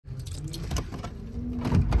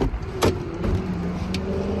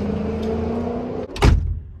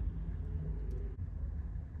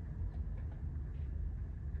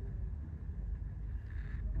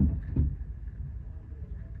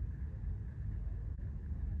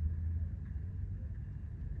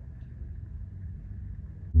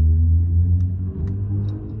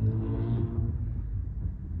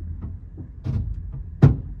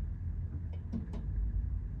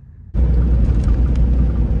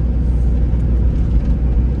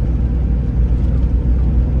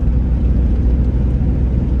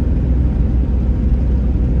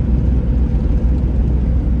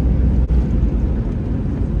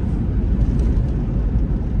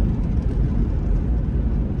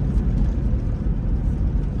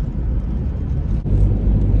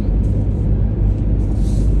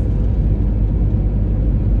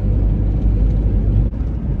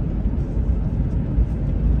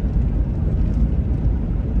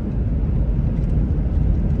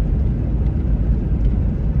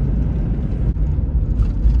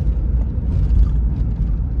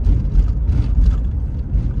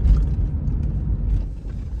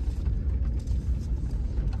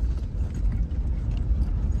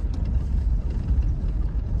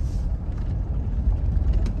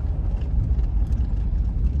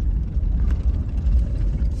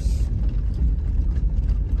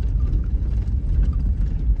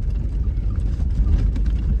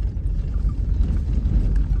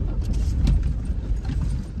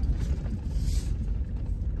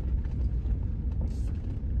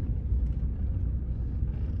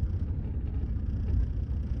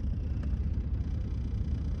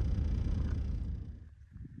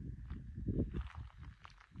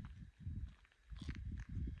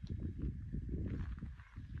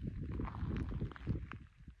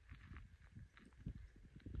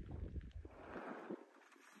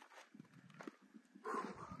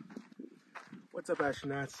What's up,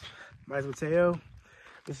 astronauts? My name is Mateo.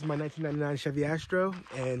 This is my 1999 Chevy Astro,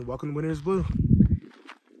 and welcome to Winter's Blue.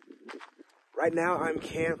 Right now, I'm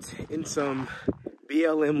camped in some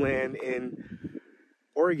BLM land in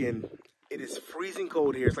Oregon. It is freezing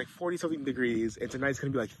cold here. It's like 40-something degrees, and tonight's gonna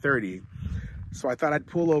be like 30. So I thought I'd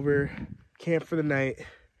pull over, camp for the night,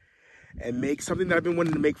 and make something that I've been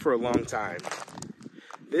wanting to make for a long time.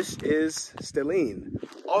 This is stelline,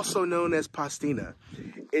 also known as pastina.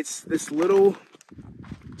 It's this little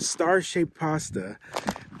star-shaped pasta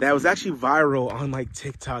that was actually viral on like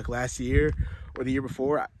TikTok last year or the year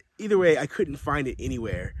before. Either way, I couldn't find it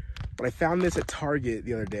anywhere, but I found this at Target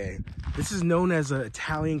the other day. This is known as an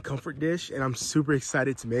Italian comfort dish, and I'm super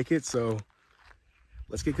excited to make it, so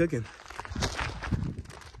let's get cooking.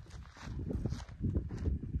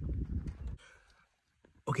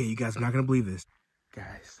 Okay, you guys are not gonna believe this.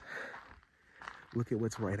 Guys, look at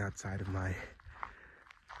what's right outside of my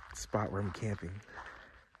spot where I'm camping.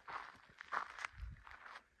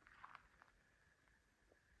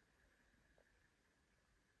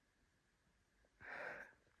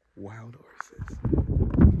 Wild horses.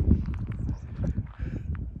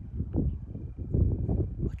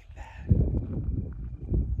 Look at that.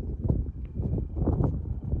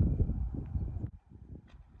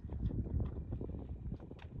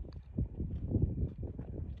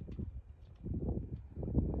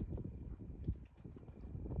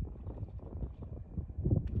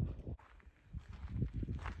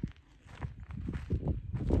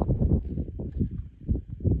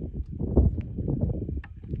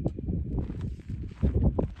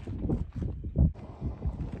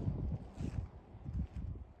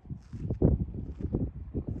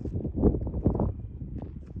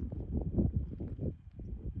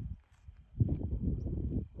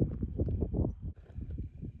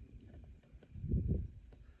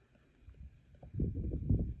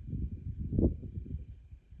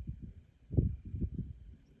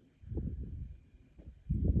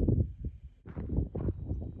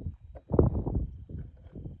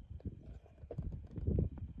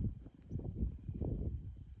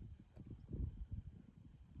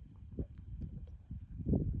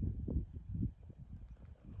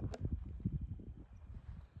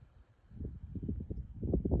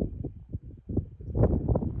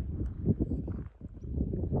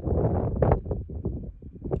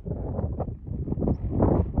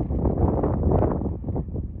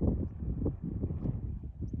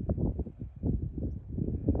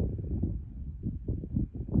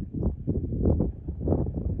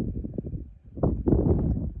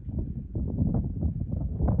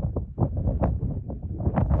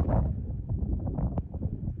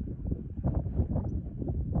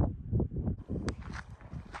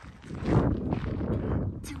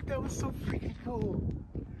 Dude, that was so freaking cool.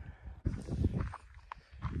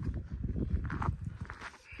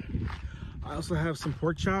 I also have some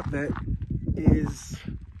pork chop that is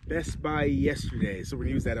Best Buy yesterday, so we're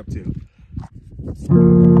gonna use that up too.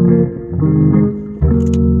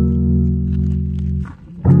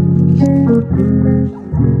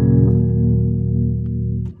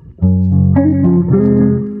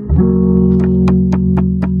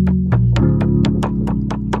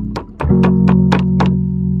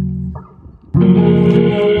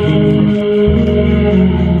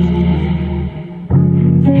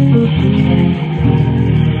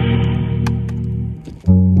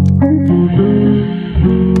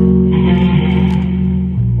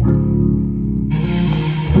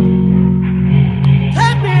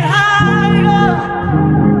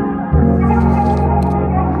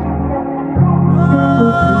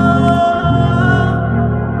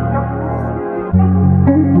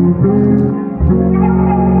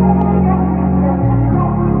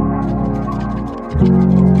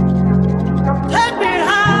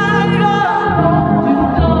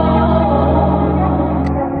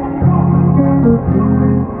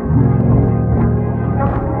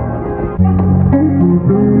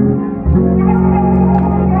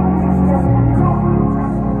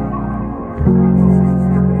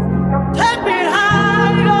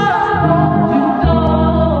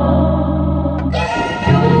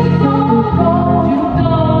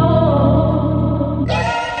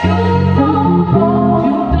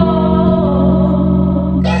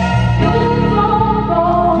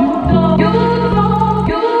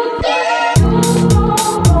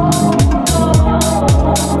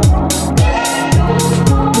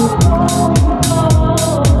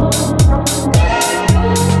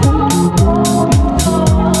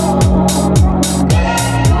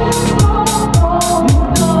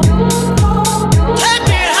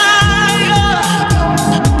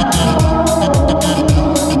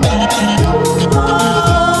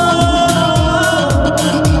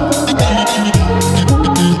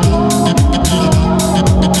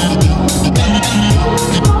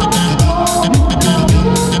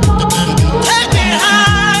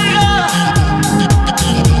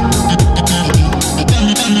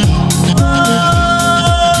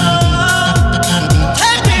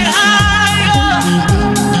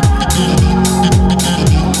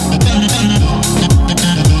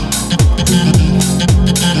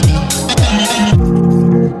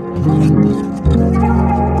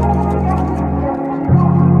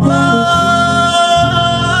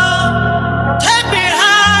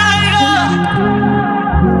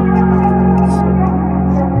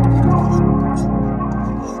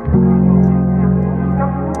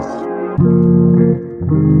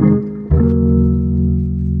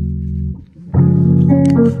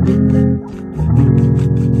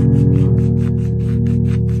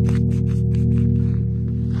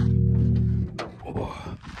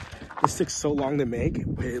 This took so long to make,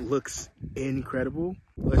 but it looks incredible.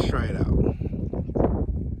 Let's try it out.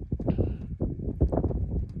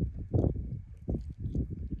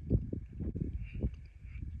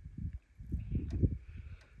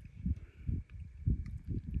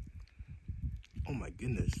 Oh my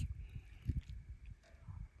goodness.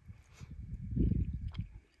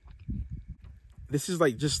 This is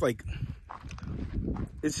like, just like,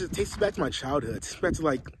 it just takes me back to my childhood. It takes me back to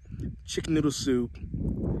like chicken noodle soup,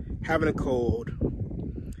 having a cold.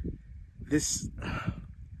 This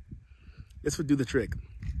would do the trick.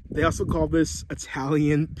 They also call this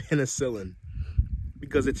Italian penicillin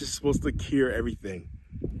because it's just supposed to cure everything.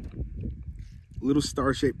 Little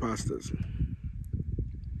star-shaped pastas.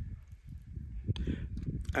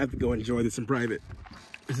 I have to go enjoy this in private.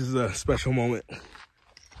 This is a special moment.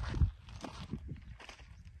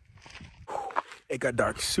 It got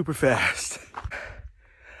dark super fast.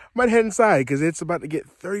 Might head inside because it's about to get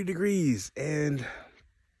 30 degrees and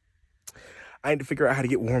I need to figure out how to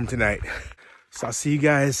get warm tonight. So I'll see you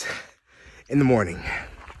guys in the morning.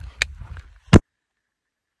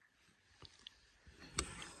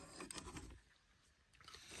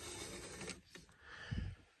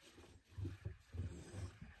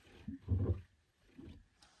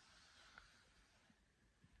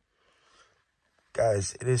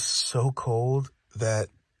 Guys, it is so cold that,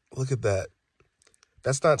 look at that.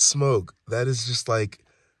 That's not smoke. That is just like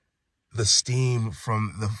the steam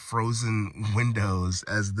from the frozen windows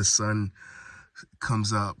as the sun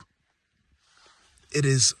comes up. It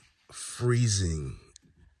is freezing.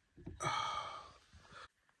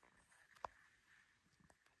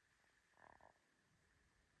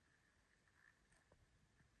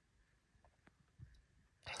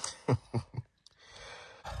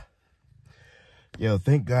 Yo,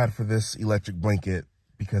 thank God for this electric blanket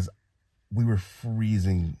because we were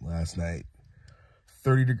freezing last night.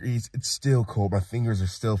 30 degrees, it's still cold. My fingers are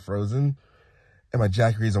still frozen and my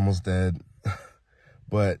jackery is almost dead.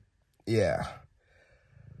 But yeah,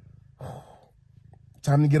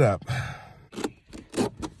 time to get up.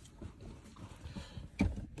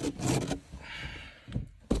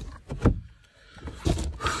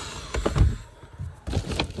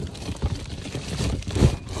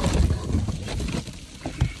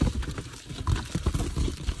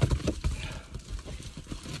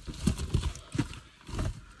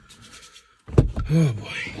 Oh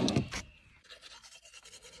boy.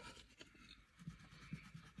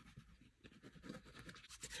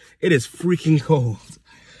 It is freaking cold.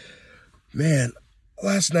 Man,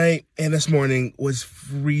 last night and this morning was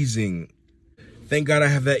freezing. Thank God I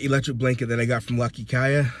have that electric blanket that I got from Lucky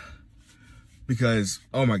Kaya. Because,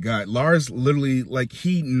 oh my God, Lars literally, like,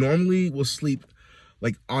 he normally will sleep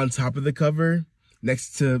like on top of the cover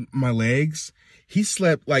next to my legs. He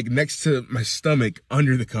slept like next to my stomach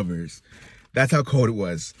under the covers. That's how cold it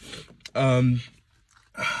was. But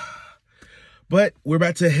we're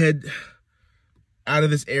about to head out of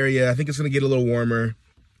this area. I think it's gonna get a little warmer.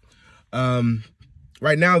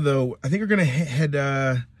 Right now though, I think we're gonna head,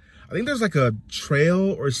 I think there's like a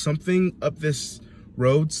trail or something up this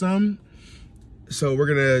road some. So we're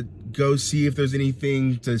gonna go see if there's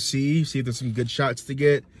anything to see if there's some good shots to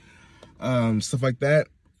get, stuff like that.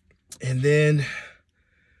 And then,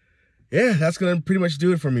 yeah, that's gonna pretty much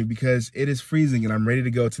do it for me because it is freezing and I'm ready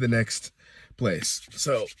to go to the next place.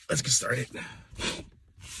 So let's get started.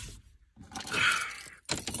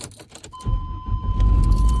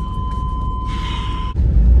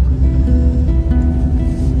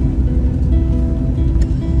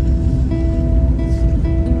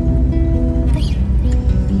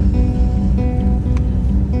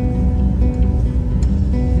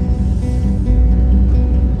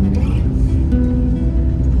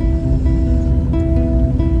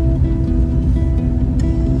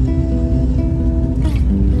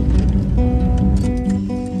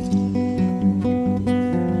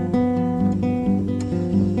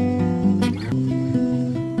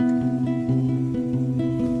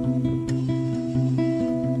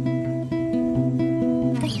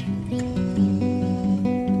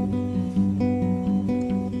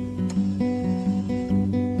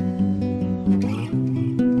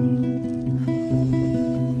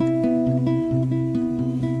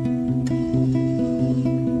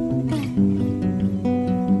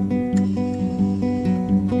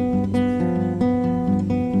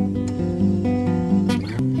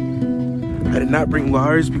 I did not bring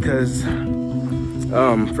Lars because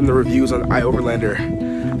from the reviews on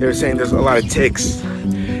iOverlander, they were saying there's a lot of ticks.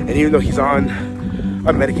 And even though he's on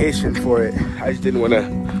a medication for it, I just didn't want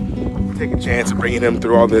to take a chance of bringing him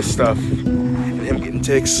through all this stuff and him getting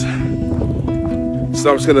ticks. So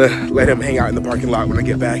I'm just gonna let him hang out in the parking lot when I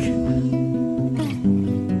get back.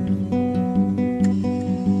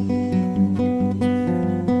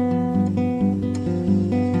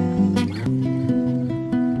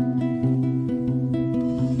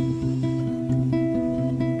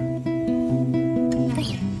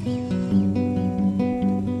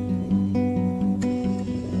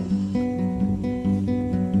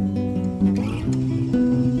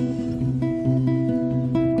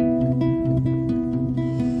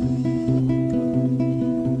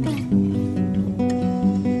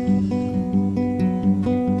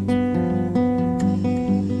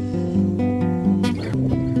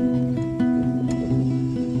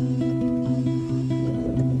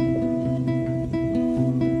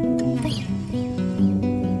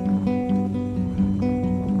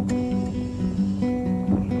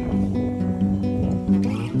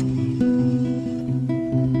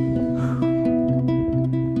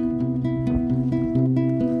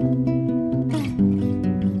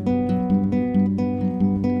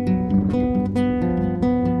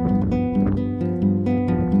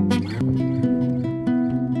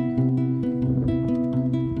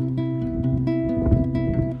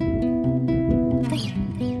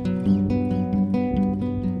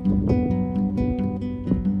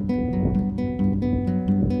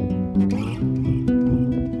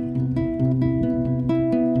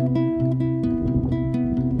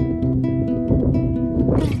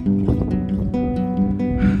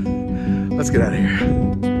 Let's get out of here.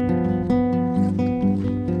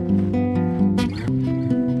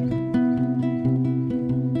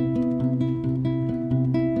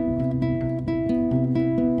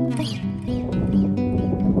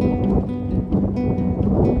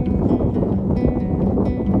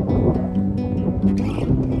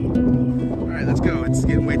 All right, let's go. It's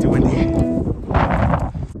getting way too windy.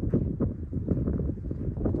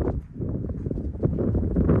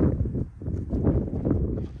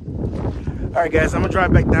 All right, guys, I'm gonna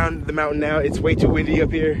drive back down the mountain now. It's way too windy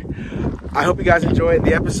up here. I hope you guys enjoyed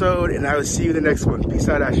the episode, and I will see you in the next one. Peace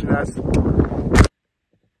out, astronauts.